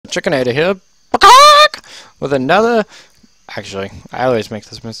Chickenator here. Bawkbawk! With another... Actually, I always make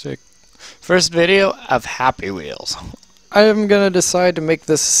this mistake. First video of Happy Wheels. I'm gonna decide to make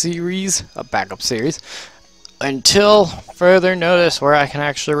this series a backup series until further notice where I can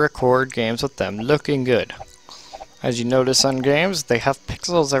actually record games with them looking good. As you notice on games, they have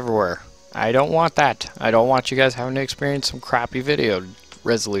pixels everywhere. I don't want that. I don't want you guys having to experience some crappy video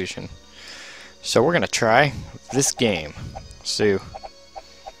resolution. So we're gonna try this game. So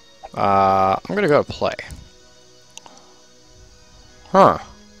I'm gonna go to play. Huh.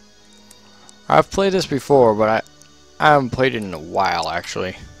 I've played this before, but I haven't played it in a while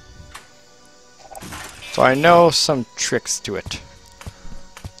actually. So I know some tricks to it.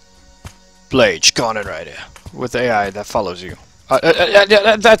 Blade, gone it right here. With AI that follows you.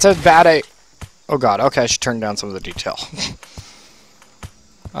 That's a bad A. Oh god, okay, I should turn down some of the detail.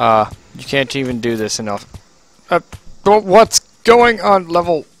 You can't even do this enough. What's going on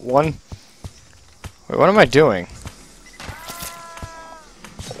level 1? Wait, what am I doing?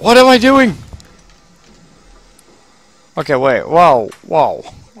 What am I doing? Okay, wait, whoa.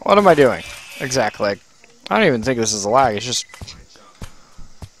 What am I doing? Exactly. I don't even think this is a lag, it's just...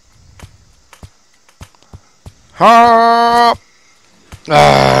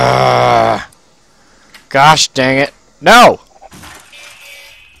 Gosh dang it. No!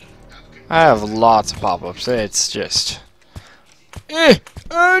 I have lots of pop-ups. It's just...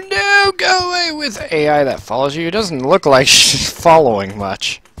 Oh no! Go away with AI that follows you. It doesn't look like she's following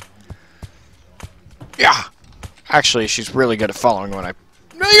much. Yeah! Actually, she's really good at following when I...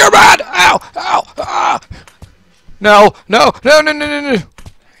 No, you're bad! Ow! Ow! Ah! No! No! No! No! No! No! No!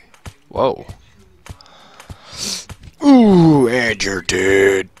 Whoa. Ooh, and you're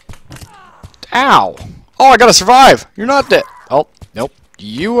dead. Ow! Oh, I gotta survive! You're not dead! Oh, nope.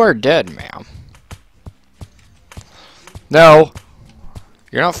 You are dead, ma'am. No.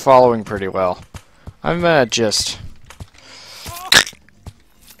 You're not following pretty well. I'm gonna just...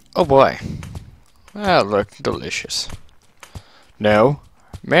 Oh boy. That looked delicious. No.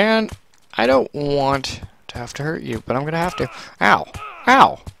 Man, I don't want to have to hurt you, but I'm gonna have to. Ow!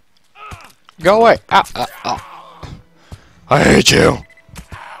 Ow! Go away! Ow! Ow! Ow! I hate you!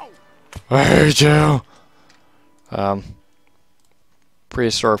 I hate you!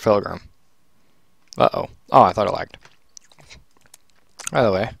 Prehistoric Pilgrim. Uh-oh. Oh, I thought it lagged. By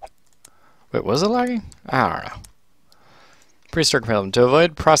the way. Wait, was it lagging? I don't know. Prehistoric Pilgrim. To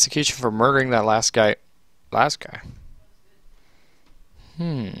avoid prosecution for murdering that last guy.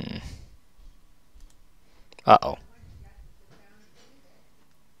 Uh-oh.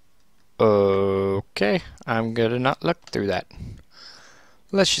 Okay. I'm gonna not look through that.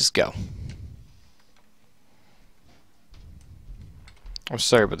 Let's just go. I'm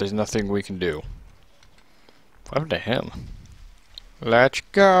sorry, but there's nothing we can do. What happened to him? Let's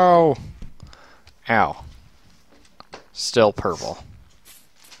go! Ow. Still purple.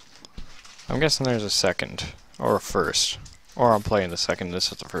 I'm guessing there's a second. Or a first. Or I'm playing the second,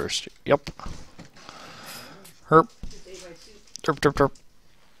 this is the first. Yep. Herp. Derp derp derp.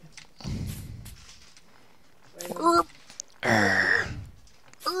 Herp.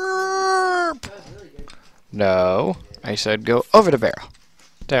 Herp. No. I said go over the barrel.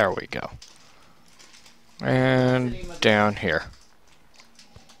 There we go. And down here.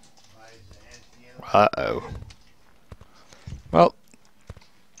 Uh-oh. Well.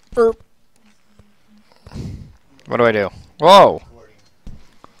 Burp. What do I do? Whoa!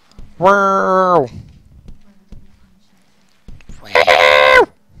 Whoa!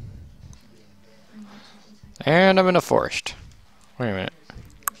 And I'm in a forest. Wait a minute.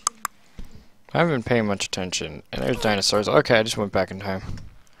 I haven't been paying much attention. And there's dinosaurs. Okay, I just went back in time.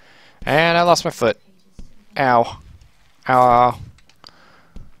 And I lost my foot. Ow. Ow.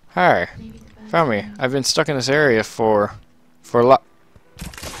 Hi. Found me. I've been stuck in this area for a lot.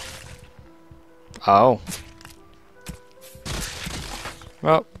 Oh.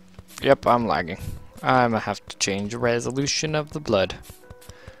 Well, yep, I'm lagging. I'm gonna have to change the resolution of the blood.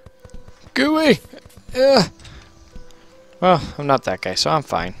 Gooey! Well, I'm not that guy, so I'm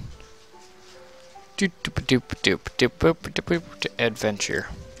fine. Adventure.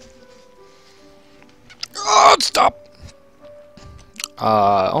 Oh, stop!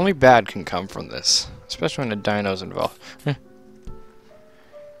 Only bad can come from this, especially when the dino's involved.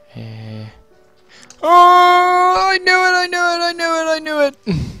 Oh, I knew it! I knew it! I knew it! I knew it!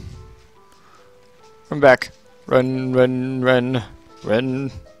 Run back! Run! Run! Run!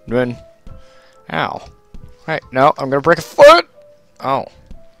 Run! Run! Ow! Right, no, I'm gonna break a foot. Oh.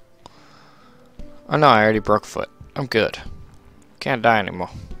 Oh no, I already broke a foot. I'm good. Can't die anymore.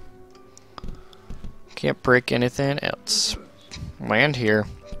 Can't break anything else. Land here.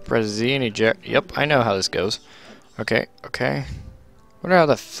 Press Z and eject. Yep, I know how this goes. Okay, okay. Wonder how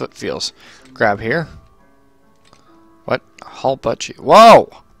the foot feels. Grab here. What? Halt butt cheek.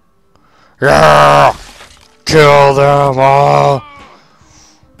 Whoa! Yeah! Kill them all!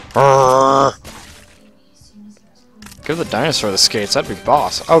 Give the dinosaur the skates. That'd be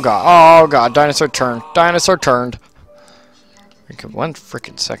boss. Oh god. Oh god. Dinosaur turned. Dinosaur turned. Okay, 1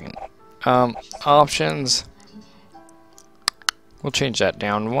 freaking second. Options. We'll change that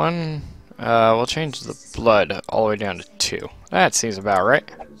down 1. We'll change the blood all the way down to 2. That seems about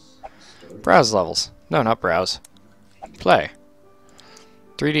right. Browse levels. No, not browse. Play.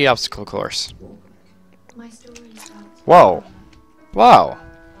 3D obstacle course. Whoa. Whoa.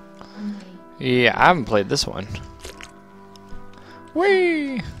 Yeah, I haven't played this one.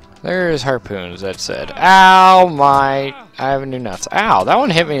 Whee! There's harpoons that said, ow, my... I have a new nuts. Ow, that one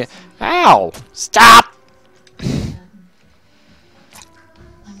hit me. Ow! Stop!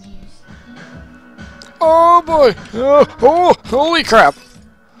 Oh boy! Oh, holy crap!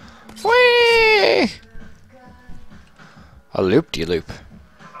 Whee! A loop-de-loop.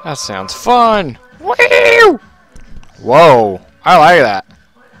 That sounds fun! Whee! Whoa! I like that.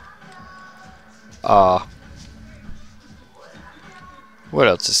 What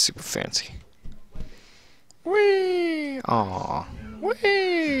else is super fancy? Whee! Aw.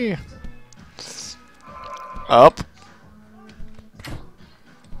 Whee! Up.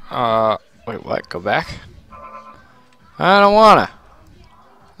 Wait, what? Go back? I don't wanna.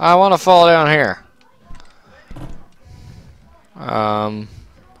 I wanna fall down here.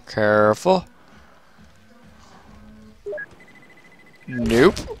 Careful.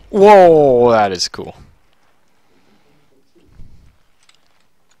 Nope. Whoa, that is cool.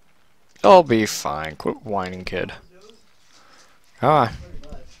 I'll be fine. Quit whining, kid. Come on.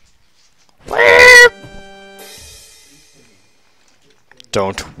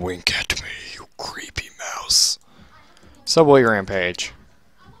 Don't wink at me, you creepy mouse. Subway Rampage.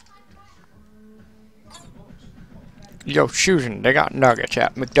 Yo, shooting. They got nuggets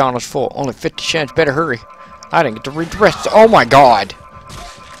at McDonald's full. Only 50 cents. Better hurry. I didn't get to read the rest. Oh my god.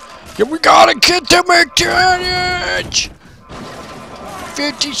 Yeah, we gotta get to McDonald's.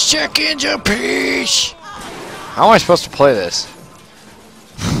 50 seconds apiece. How am I supposed to play this?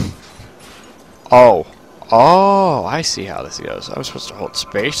 Oh. Oh, I see how this goes. I was supposed to hold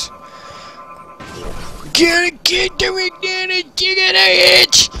space. Gotta get to McDonald's. Chicken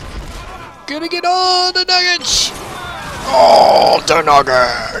nuggets. Gotta get all the nuggets. All the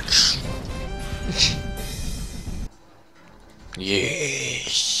nuggets.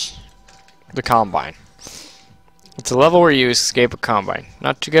 Yes. The Combine. It's a level where you escape a Combine.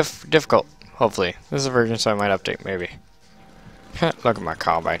 Not too difficult, hopefully. This is a version, so I might update, maybe. Look at my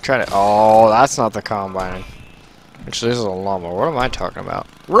Combine. Try to... Oh, that's not the Combine. Actually, this is a llama. What am I talking about?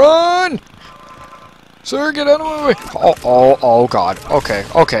 Run! Sir, get out of my way! Oh, God. Okay,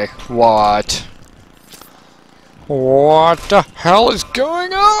 okay. What? What the hell is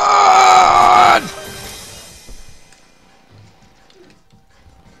going on?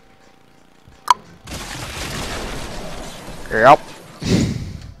 Yep.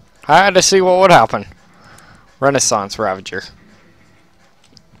 I had to see what would happen. Renaissance Ravager.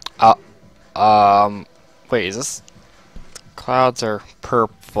 Wait, is this... Clouds are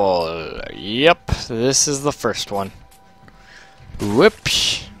purple. Yep, this is the first one.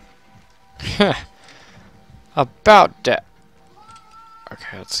 Whoops. About that.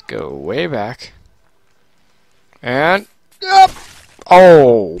 Okay, let's go way back. And... Yep!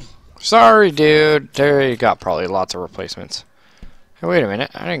 Oh! Sorry, dude. There you got probably lots of replacements. Hey, wait a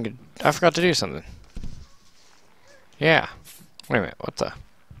minute. I forgot to do something. Yeah. Wait a minute. What the?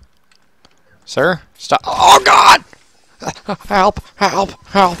 Sir? Stop. Oh, God! Help! Help!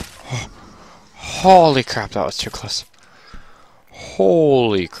 Help! Holy crap, that was too close.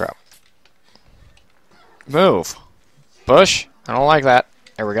 Holy crap. Move. Bush. I don't like that.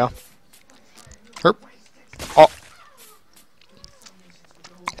 There we go. Herp. Oh.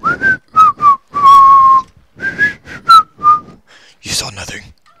 You saw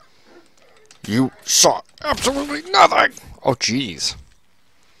nothing. You saw absolutely nothing. Oh, jeez.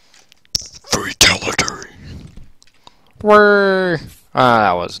 Fatality. Where?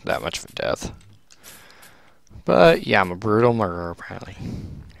 That wasn't that much of a death. But yeah, I'm a brutal murderer apparently.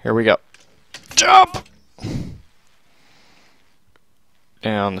 Here we go. Jump!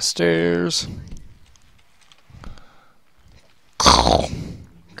 Down the stairs.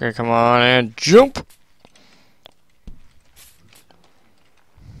 Okay, come on and jump!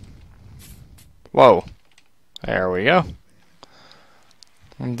 Whoa. There we go.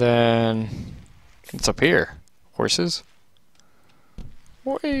 And then... what's up here? Horses?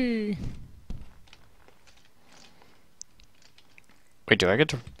 Whee! Wait, do I get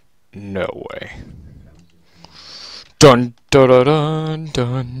to... No way. Dun dun dun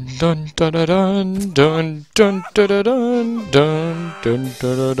dun dun dun dun dun dun dun dun dun dun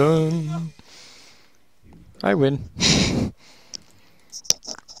dun dun. I win.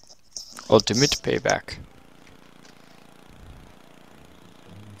 Ultimate payback.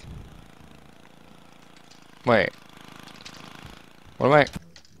 Wait. What am I?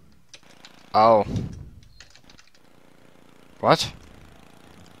 Oh. What?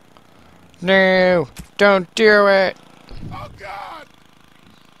 No! Don't do it! Oh God!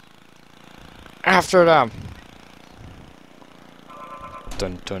 After them!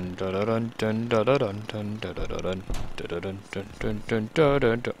 Dun dun dun dun dun dun dun dun dun dun dun dun dun dun dun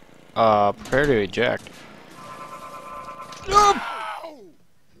dun dun. Prepare to eject.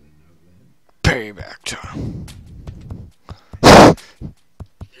 Payback time.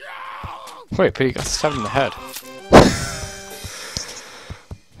 Wait, but he got stabbed in the head.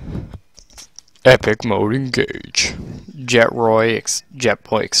 Epic mode engage. Jet Boy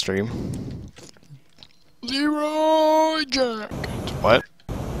Extreme. Leroy Jacket. What?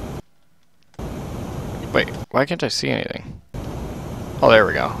 Wait, why can't I see anything? Oh, there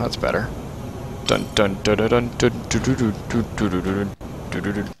we go. That's better. Dun dun dun dun dun dun dun dun dun dun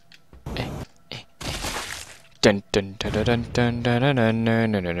dun. Dun dun dun dun dun dun dun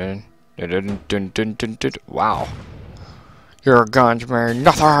dun dun dun dun dun dun dun. Wow. Your guns mean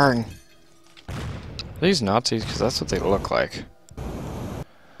nothing. Are these Nazis? Because that's what they look like.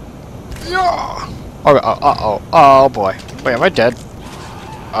 Yeah. Oh boy. Wait, am I dead?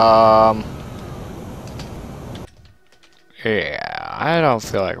 Yeah, I don't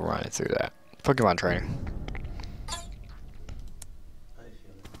feel like running through that. Pokemon training.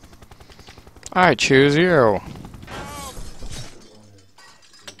 I choose you.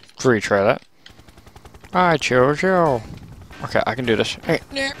 Retry that. I choose you. Okay, I can do this. Hey.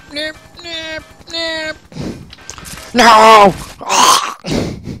 Nip, nip, nip, nip. No!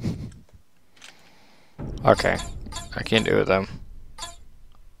 Okay, I can't do it then.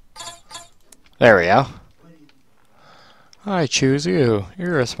 There we go. I choose you.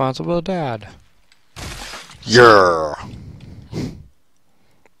 You're a responsible dad. Yeah.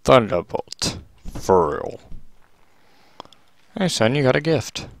 Thunderbolt. For real. Hey son, you got a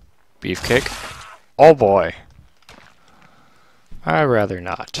gift. Beefcake? Oh boy. I'd rather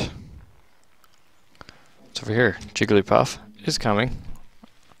not. What's over here? Jigglypuff is coming.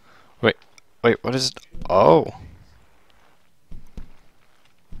 Wait, what is it? Oh.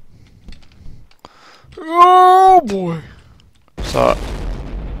 Oh boy. So,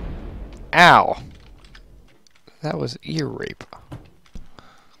 ow. That was ear rape.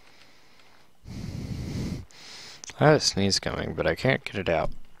 I had a sneeze coming, but I can't get it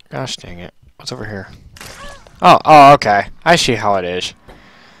out. Gosh dang it. What's over here? Oh, okay. I see how it is.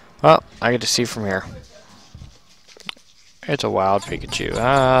 Well, I get to see from here. It's a wild Pikachu.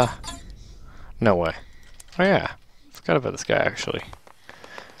 No way. Oh yeah. Forgot about this guy actually.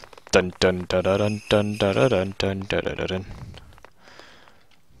 Dun dun dun dun dun dun dun dun dun dun dun dun.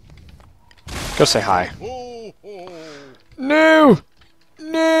 Go say hi. No!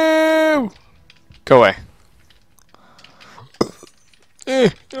 No! Go away.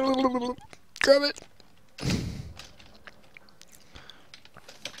 Grab it.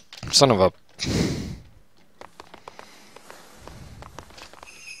 Son of a...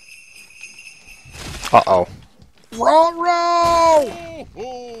 Uh-oh. Row!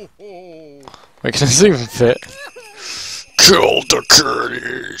 Wait, can this even fit? Kill the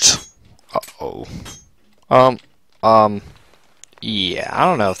kitties! Uh-oh. Yeah, I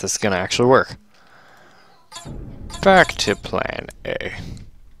don't know if this is gonna actually work. Back to plan A.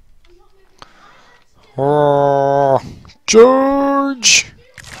 George!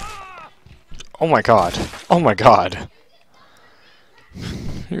 Oh my god. Oh my god.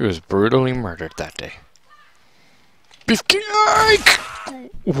 He was brutally murdered that day. Beefcake!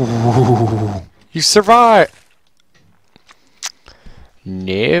 Ooh, you survived!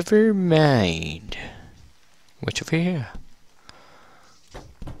 Never mind. What's over here?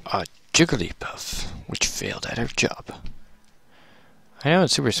 A Jigglypuff, which failed at her job. I know in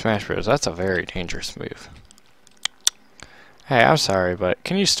Super Smash Bros. That's a very dangerous move. Hey, I'm sorry, but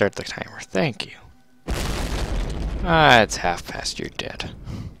can you start the timer? Thank you. It's half past you're dead.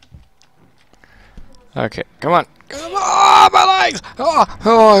 Okay, come on. Come on, my legs! Oh,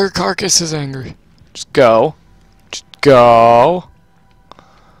 her carcass is angry. Just go. Just go.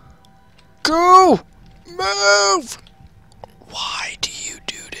 Go! Move! Why do you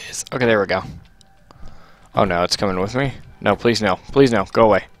do this? Okay, there we go. Oh no, it's coming with me. No, please no. Please no. Go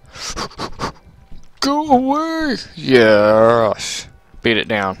away. Go away! Yes. Beat it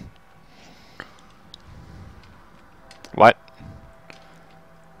down. What?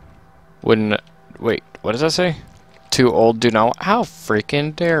 Wouldn't... Wait, what does that say? Too old, do not... How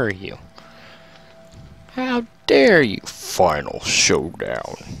freaking dare you? How dare you? Final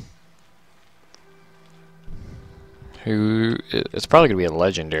showdown. Who... It's probably going to be a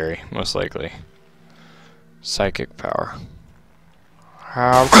legendary, most likely. Psychic power.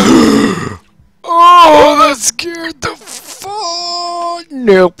 How... Oh, that scared the fuck...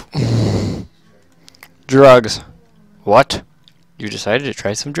 Nope. Drugs. What? You decided to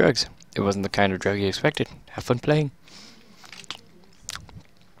try some drugs. It wasn't the kind of drug you expected. Have fun playing.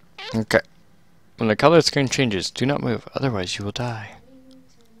 Okay. When the color screen changes, do not move, otherwise you will die.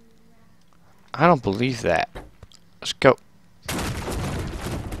 I don't believe that. Let's go.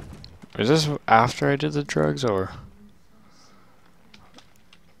 Is this after I did the drugs, or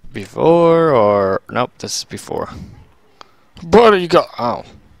before, or nope, this is before. But you got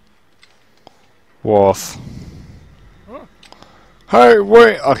Wolf. Hey,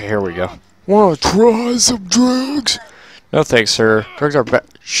 wait. Okay, here we go. Wanna try some drugs? No thanks, sir. Drugs are bad.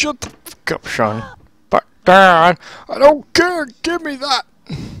 Shut the fuck up, Sean. Back down. I don't care. Give me that.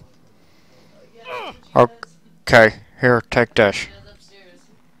 Okay, here, take this.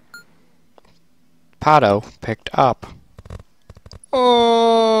 Pato picked up.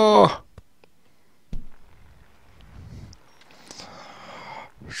 Oh.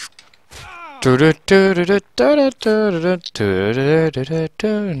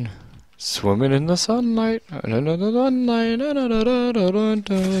 Swimming in the sunlight.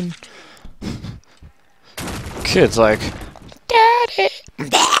 Kid's like, Daddy.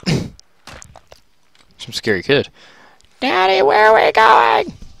 Some scary kid. Daddy, where are we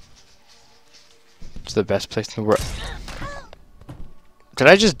going? It's the best place in the world. Did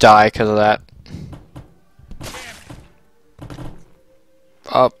I just die because of that?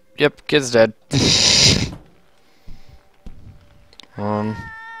 Oh, yep, kid's dead.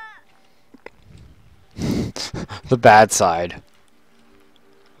 The bad side.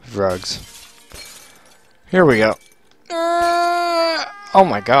 Drugs. Here we go. Oh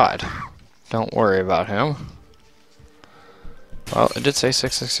my god. Don't worry about him. Well, it did say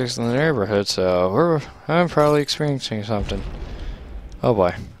 666 in the neighborhood, so I'm probably experiencing something. Oh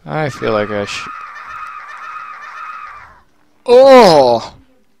boy. I feel like I should... Oh!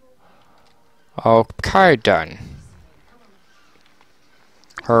 Okay, done.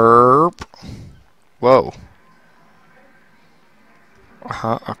 Herp. Whoa.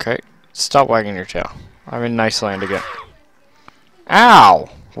 Okay. Stop wagging your tail. I'm in nice land again. Ow!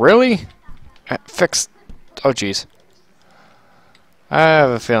 Really? Fix... Oh, jeez. I have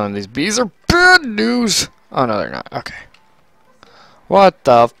a feeling these bees are bad news. Oh, no, they're not. Okay. What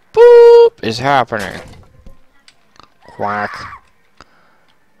the boop is happening? Quack.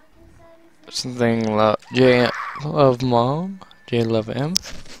 Something J love mom. J love M.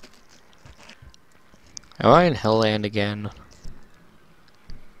 Am I in Hellland again?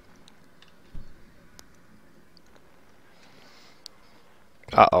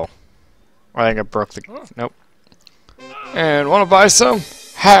 Uh-oh. I think I broke the... Nope. And wanna buy some?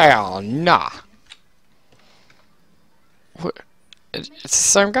 Hell nah. What? It's the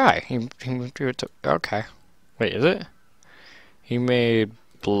same guy. He moved to it to... Okay. Wait, is it? He made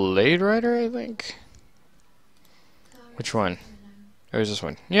Blade Rider, I think? Which one? It was this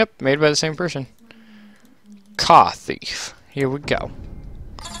one. Yep, made by the same person. Car thief. Here we go.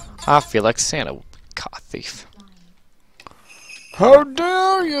 I feel like Santa would be car thief. How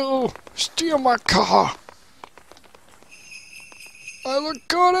dare you steal my car? I look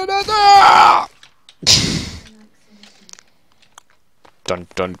good in it. Dun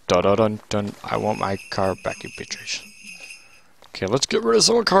dun dun dun dun dun. I want my car back, you bitches. Okay, let's get rid of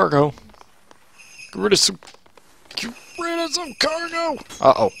some cargo. Get rid of some cargo.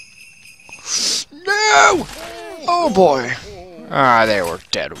 Uh-oh. No! Oh boy. Ah, they were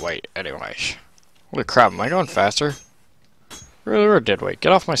dead weight anyways. Holy crap, am I going faster? Really, we're dead weight.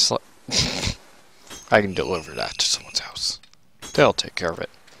 Get off my sled. I can deliver that to someone's house. They'll take care of it.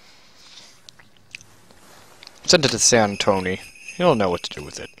 Send it to San Tony. He'll know what to do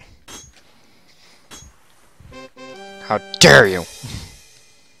with it. How dare you!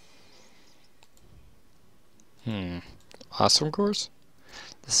 Awesome course?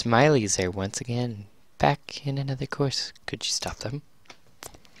 The Smileys are once again back in another course. Could you stop them?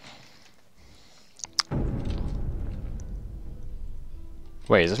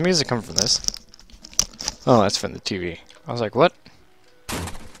 Wait, is this music coming from this? Oh, that's from the TV. I was like, what?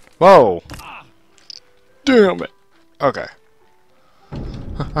 Whoa! Damn it! Okay.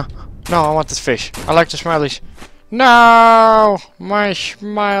 No, I want this fish. I like the smileys. No! My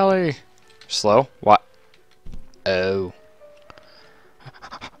smiley. Slow? What? Oh.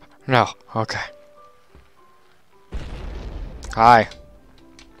 No. Okay. Hi.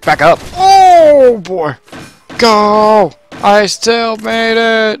 Back up. Oh, boy. Go! I still made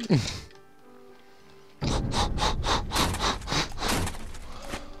it!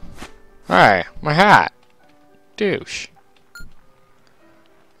 Hey, my hat. Douche.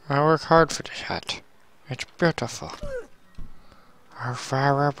 I work hard for this hat. It's beautiful. It's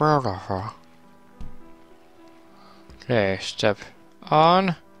very beautiful. Okay, step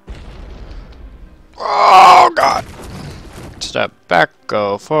on. Oh, God! Step back,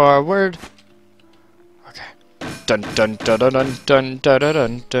 go forward. Okay. Dun dun dun dun dun dun dun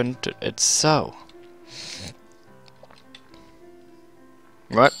dun dun dun. It's so.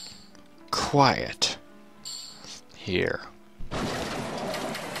 What? Quiet. Here.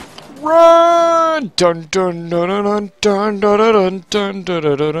 Run! Dun dun dun dun dun dun dun dun dun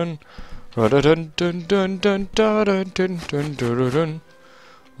dun dun dun dun dun dun dun dun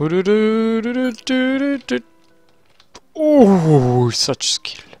dun dun dun. Oh, such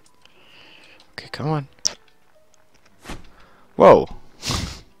skill. Okay, come on. Whoa.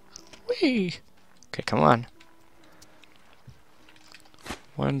 Whee. Okay, come on.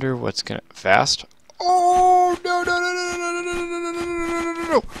 Wonder what's gonna fast. Oh no no no no no no no no no no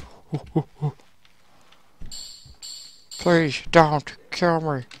no! Oh, oh, oh. Please don't kill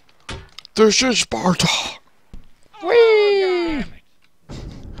me. This is Sparta. Whee!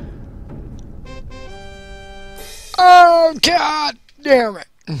 Oh God damn it!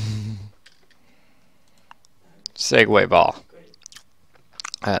 Segway ball.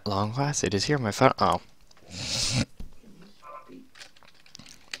 At long last, it is here, my friend. Oh.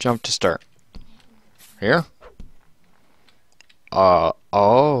 Jump to start. Here?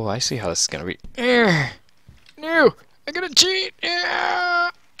 Oh, I see how this is gonna be. No! I'm gonna cheat!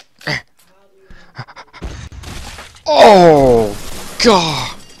 Oh,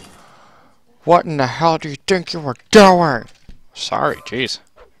 God! What in the hell do you think you were doing? Sorry, jeez.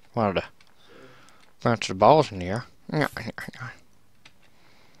 Wanted to bounce the balls in here.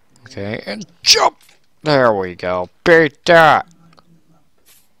 Okay, and jump! There we go. Beat that!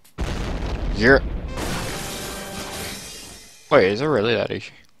 You're... Wait, is it really that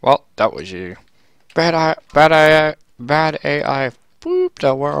easy? Well, that was you. Bad AI, boop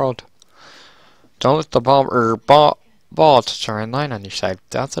the world. Don't let the ball touch a line on your side.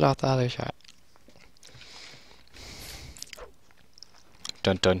 Bounce it off the other side.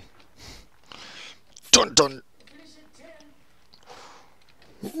 Dun dun. Dun dun.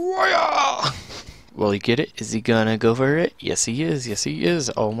 Whoa! Will he get it? Is he gonna go for it? Yes, he is. Yes, he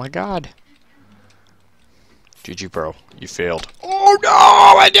is. Oh my God. GG, bro. You failed. Oh no!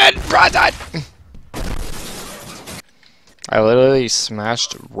 I didn't press it! I literally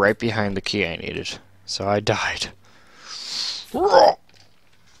smashed right behind the key I needed. So I died.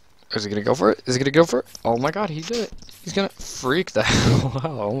 Is he gonna go for it? Is he gonna go for it? Oh my God, he did it. He's gonna freak the hell out.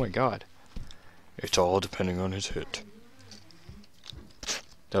 Oh my God. It's all depending on his hit.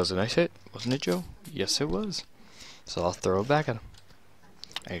 That was a nice hit, wasn't it, Joe? Yes, it was. So I'll throw it back at him.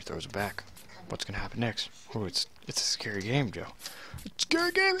 And he throws it back. What's gonna happen next? Oh, it's a scary game, Joe. It's a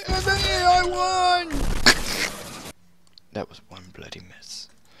scary game, and then I won! That was one bloody miss.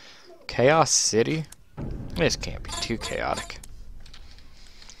 Chaos City? This can't be too chaotic.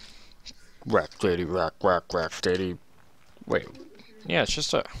 Rack City, rack City. Wait, yeah, it's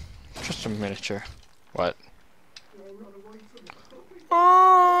just a miniature. What?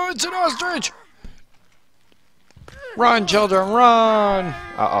 Oh, it's an ostrich! Run, children, run!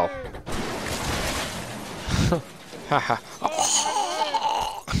 Uh-oh. Haha.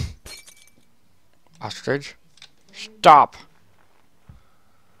 Ostrich? Stop!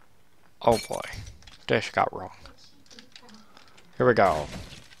 Oh boy. This got wrong. Here we go.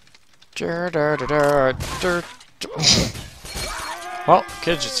 Well,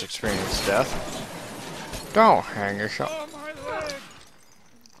 kids just experienced death. Don't hang yourself.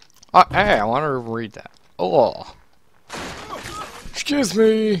 Hey, I want to read that. Oh. Excuse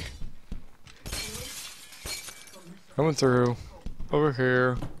me. Coming through. Over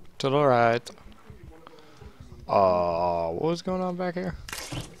here. To the right. What was going on back here?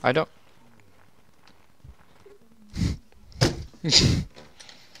 I don't...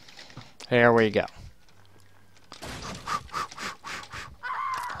 Here we go.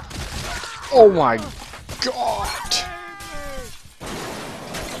 Oh my God!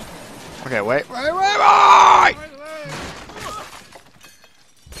 Okay, wait.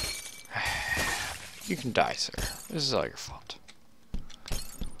 You can die, sir. This is all your fault.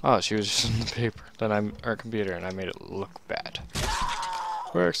 Oh, she was just in the paper. Then our computer, and I made it look bad.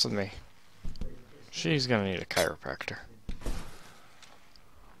 Works with me. She's gonna need a chiropractor.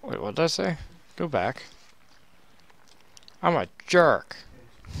 Wait, what did I say? Go back. I'm a jerk.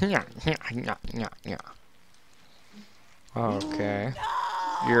 Okay.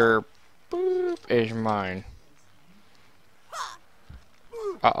 Your boop is mine.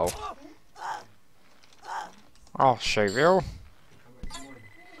 Uh-oh. I'll save you.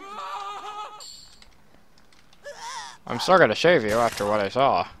 I'm still gonna shave you after what I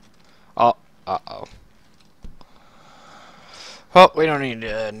saw. Oh, uh-oh. Well, we don't need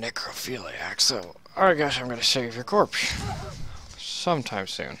a necrophiliac, so I guess I'm gonna save your corpse. Sometime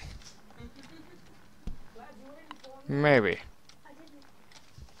soon. Maybe.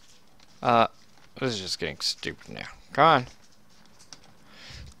 This is just getting stupid now. Come on.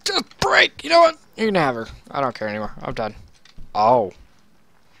 Just break! You know what? You can have her. I don't care anymore. I'm done. Oh.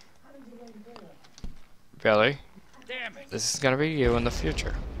 Billy, this is gonna be you in the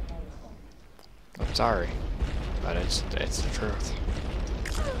future. I'm sorry, but it's the truth.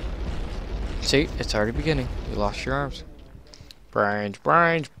 See, it's already beginning. You lost your arms. Brains.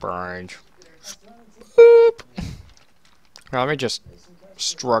 Boop. Now let me just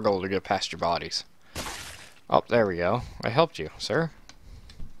struggle to get past your bodies. Oh, there we go. I helped you, sir.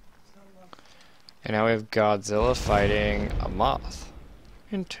 And now we have Godzilla fighting a moth.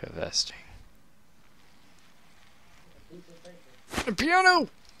 Interesting. The piano!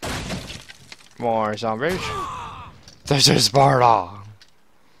 More zombies. This is Sparta!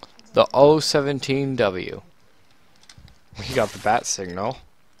 The O-17W. We got the bat signal.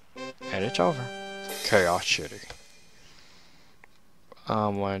 And it's over. Chaos City.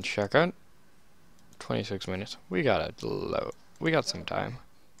 1 second. 26 minutes. We got some time.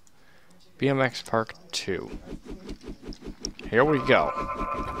 BMX Park 2. Here we go.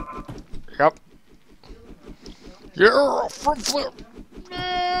 Yep. Yeah, front flip.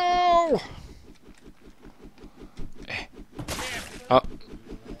 No. Oh.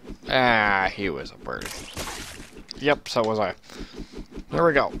 Ah, he was a bird. Yep, so was I. Here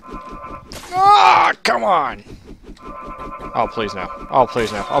we go. Ah, come on. Oh, please no. Oh,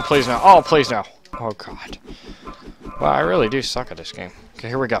 please no. Oh, please no. Oh, please no. Oh, God. Well, I really do suck at this game. Okay,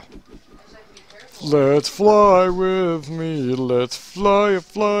 here we go. Let's fly with me. Let's fly,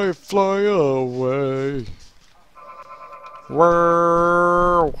 fly, fly away.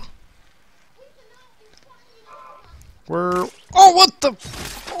 Whirl. Whirl. Oh, what the?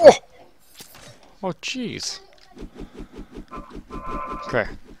 Oh, oh, jeez. Okay,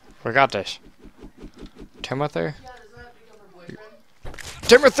 we got this. Timothy?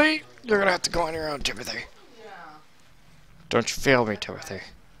 Timothy! You're gonna have to go on your own, Timothy. Don't you fail me, Timothy.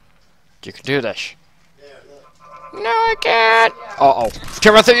 You can do this. No, I can't. Uh-oh.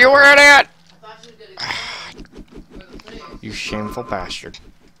 Timothy, you were in it! You shameful bastard.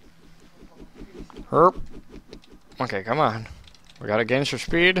 Herp. Okay, come on. We gotta gain some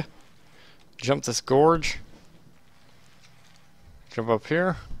speed. Jump this gorge. Jump up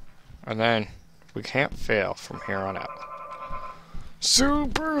here. And then we can't fail from here on out.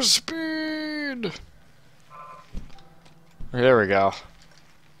 Super speed! There we go.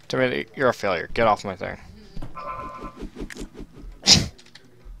 Timothy, you're a failure. Get off my thing.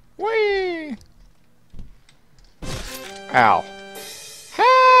 Whee! Ow.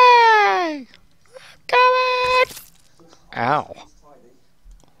 Hey! I'm coming! Ow.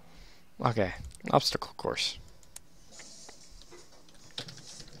 Okay. Obstacle course.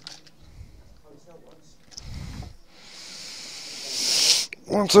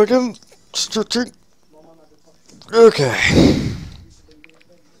 One second. Stretching. Okay.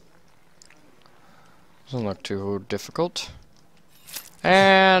 Doesn't look too difficult.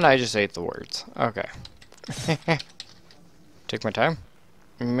 And I just ate the words. Okay. Take my time.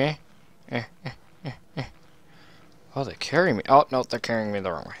 Meh. Oh, they carry me. Oh, no, they're carrying me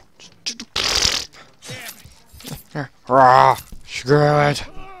the wrong way. Rah! Screw it.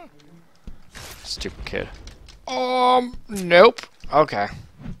 Stupid kid. Nope. Okay.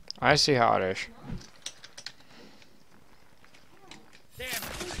 I see how it is.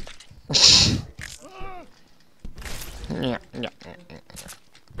 Yeah.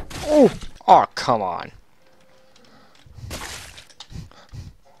 Oh, come on.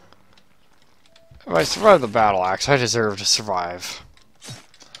 If I survive the battle axe, I deserve to survive.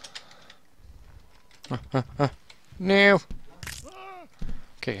 No.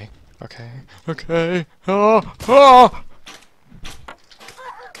 Okay. Oh.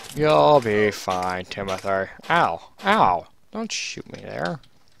 You'll be fine, Timothy. Ow. Don't shoot me there.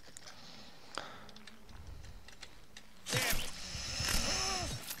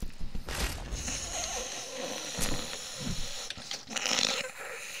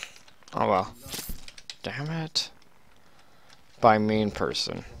 Oh well. Damn it. By mean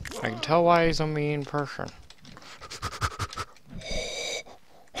person. I can tell why he's a mean person.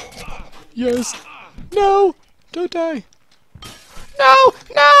 Yes. No! Don't die. No!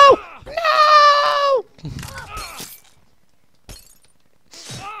 No! No!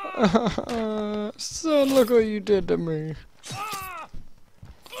 Son, look what you did to me.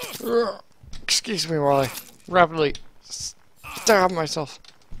 Excuse me while I rapidly stab myself.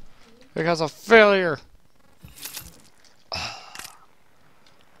 Because of failure.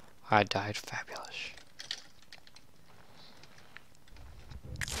 I died fabulous.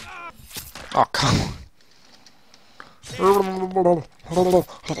 Oh, come on.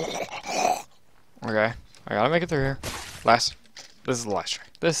 Okay, I gotta make it through here. This is the last try.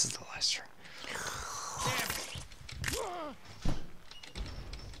 This is the last try.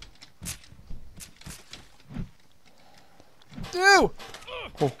 Ew!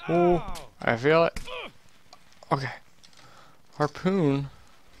 Oh, oh, I feel it. Okay. Harpoon.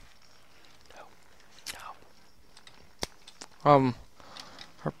 No.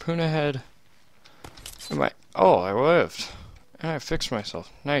 Harpoon ahead. Oh, I lived. And I fixed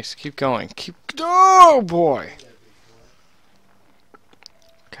myself. Nice. Keep going. Oh, boy!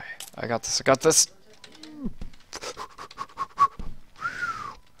 Okay. I got this. I got this.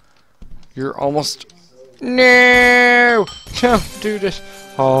 You're almost... No! Don't do this.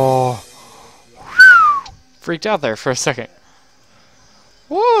 Oh. Freaked out there for a second.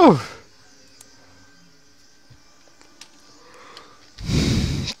 Woo!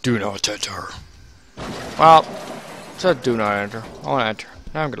 Do not enter. Well, it said do not enter. I want to enter.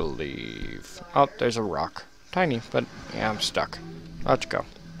 Now I'm gonna leave. Oh, there's a rock. Tiny, but yeah, I'm stuck. Let's go.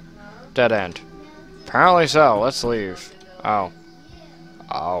 Dead end. Apparently so. Let's leave. Oh.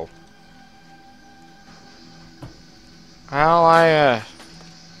 Oh. Well, Why?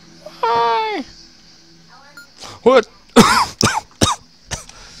 What?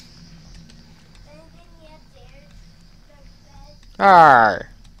 Hey.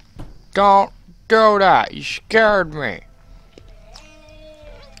 Don't do that. You scared me.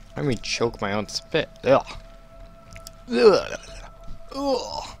 Let me choke my own spit. Ugh. Ugh.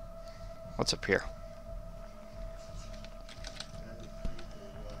 Ugh. What's up here?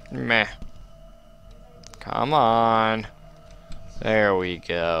 Meh. Come on. There we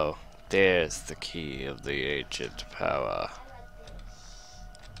go. There's the key of the ancient power.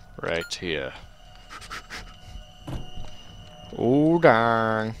 Right here. Oh,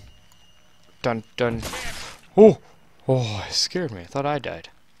 darn. Dun dun. Oh! Oh, it scared me. I thought I died.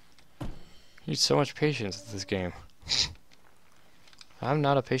 You need so much patience with this game. I'm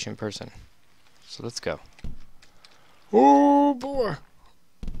not a patient person. So let's go. Oh, boy!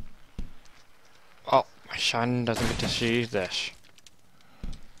 Oh, my son doesn't get to see this.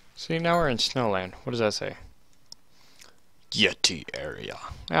 See, now we're in Snowland. What does that say? Yeti area.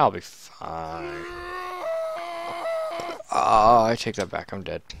 I'll be fine. Oh, I take that back. I'm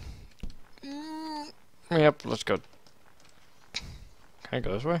dead. Yep, let's go. Can I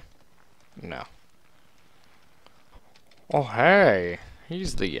go this way? No. Oh, hey.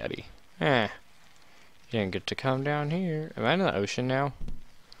 He's the Yeti. Eh. You didn't get to come down here. Am I in the ocean now?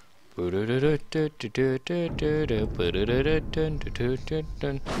 Nope,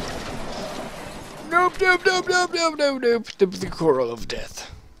 nope, nope, nope, nope, nope, nope. The coral of death.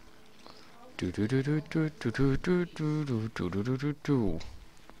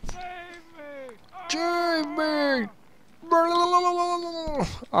 Save me!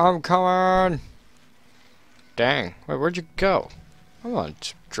 I'm coming! Dang, wait, where'd you go? I'm on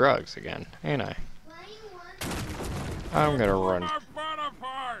drugs again, ain't I? I'm gonna run.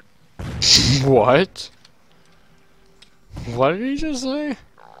 What? What did he just say?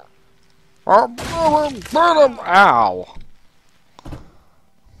 Ow!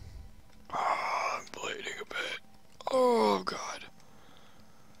 Oh, I'm bleeding a bit. Oh, God.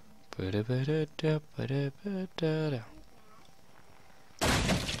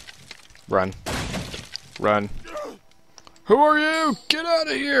 Run. Run. Who are you? Get out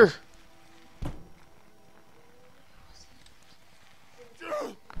of here!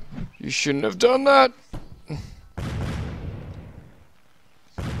 You shouldn't have done that.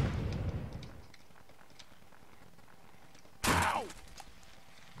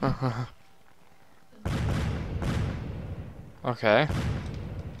 Okay.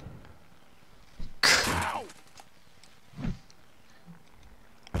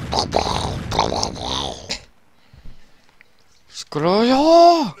 Screw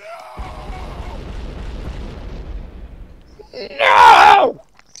you! No!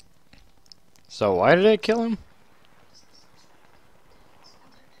 So why did I kill him?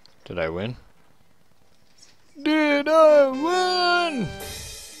 Did I win? Did I win?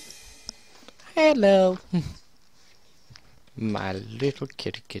 Hello. My little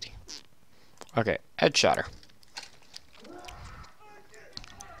kitty kitty. Okay, headshot her.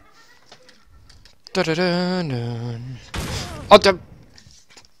 Da-da-da-dun. Oh, damn.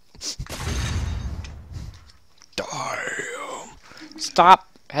 Stop.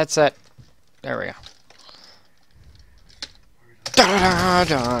 Headset. There we go.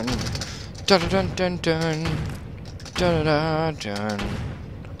 Da-da-da-dun. Da-da-dun-dun-dun. Da-da-da-dun.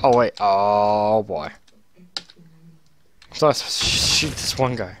 Oh, wait. Oh, boy. So I was supposed to shoot this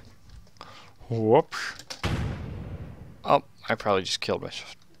one guy. Whoop. Oh, I probably just killed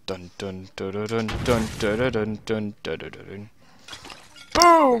myself. Dun dun dun dun dun dun dun dun dun dun dun dun.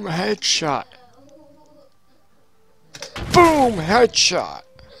 Boom! Headshot. Boom! Headshot.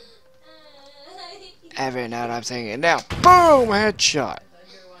 Every night I'm singing now. Boom! Headshot.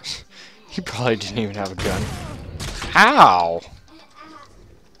 He probably didn't even have a gun. Ow!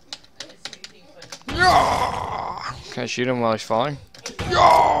 Yeah! Can I shoot him while he's falling?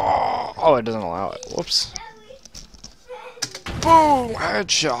 Yeah! Oh, it doesn't allow it. Whoops. Boom!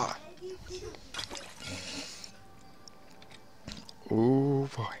 Headshot. Ooh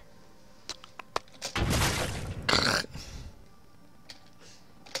boy.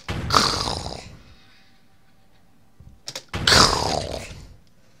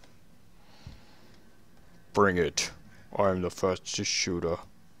 Bring it. I'm the fastest shooter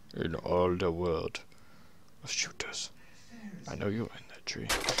in all the world of shooters. I know you're in that tree.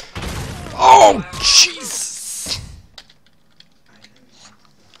 Oh, Jesus!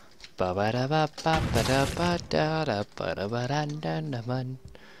 Under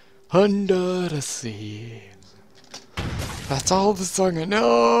the sea. That's all the song I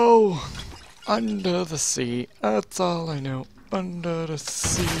know. Under the sea. That's all I know. Under the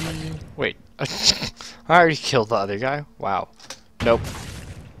sea. Wait. I already killed the other guy? Wow. Nope.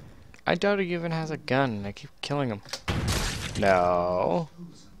 I doubt he even has a gun. I keep killing him. No.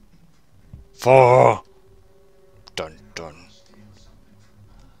 4. Dun dun.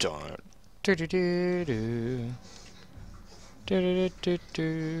 Dun. Do do do do. Do do do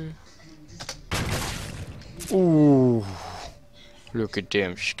do. Ooh. Look at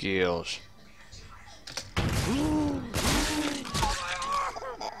them skills.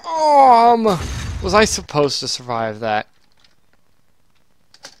 Was I supposed to survive that?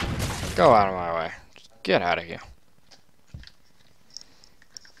 Go out of my way. Just get out of here.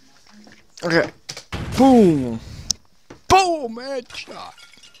 Okay. Boom! Boom! Headshot!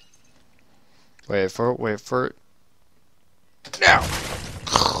 Wait for it, wait for it. Now!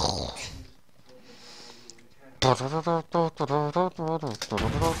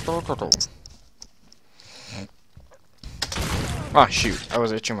 Ah, shoot. I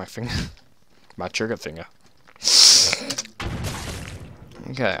was itching my finger. My trigger finger.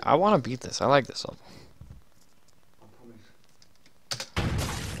 Okay, I want to beat this. I like this level.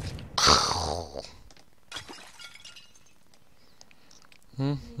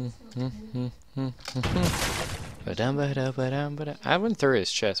 I went through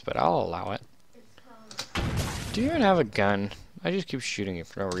his chest, but I'll allow it. Do you even have a gun? I just keep shooting you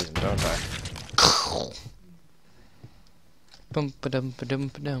for no reason, don't I?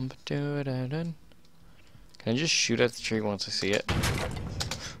 Can I just shoot at the tree once I see it?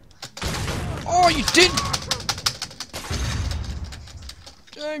 Oh, you did!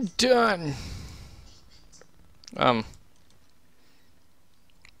 I'm done.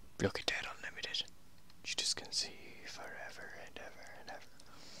 Look at that unlimited. You just can see forever and ever and ever.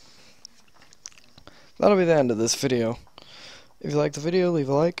 That'll be the end of this video. If you liked the video, leave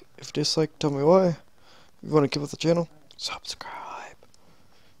a like. If you dislike, tell me why. If you want to keep with the channel, subscribe.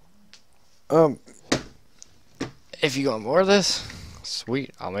 If you want more of this,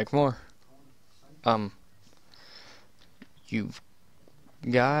 sweet, I'll make more. You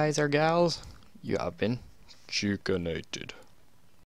guys or gals, you have been chickanated.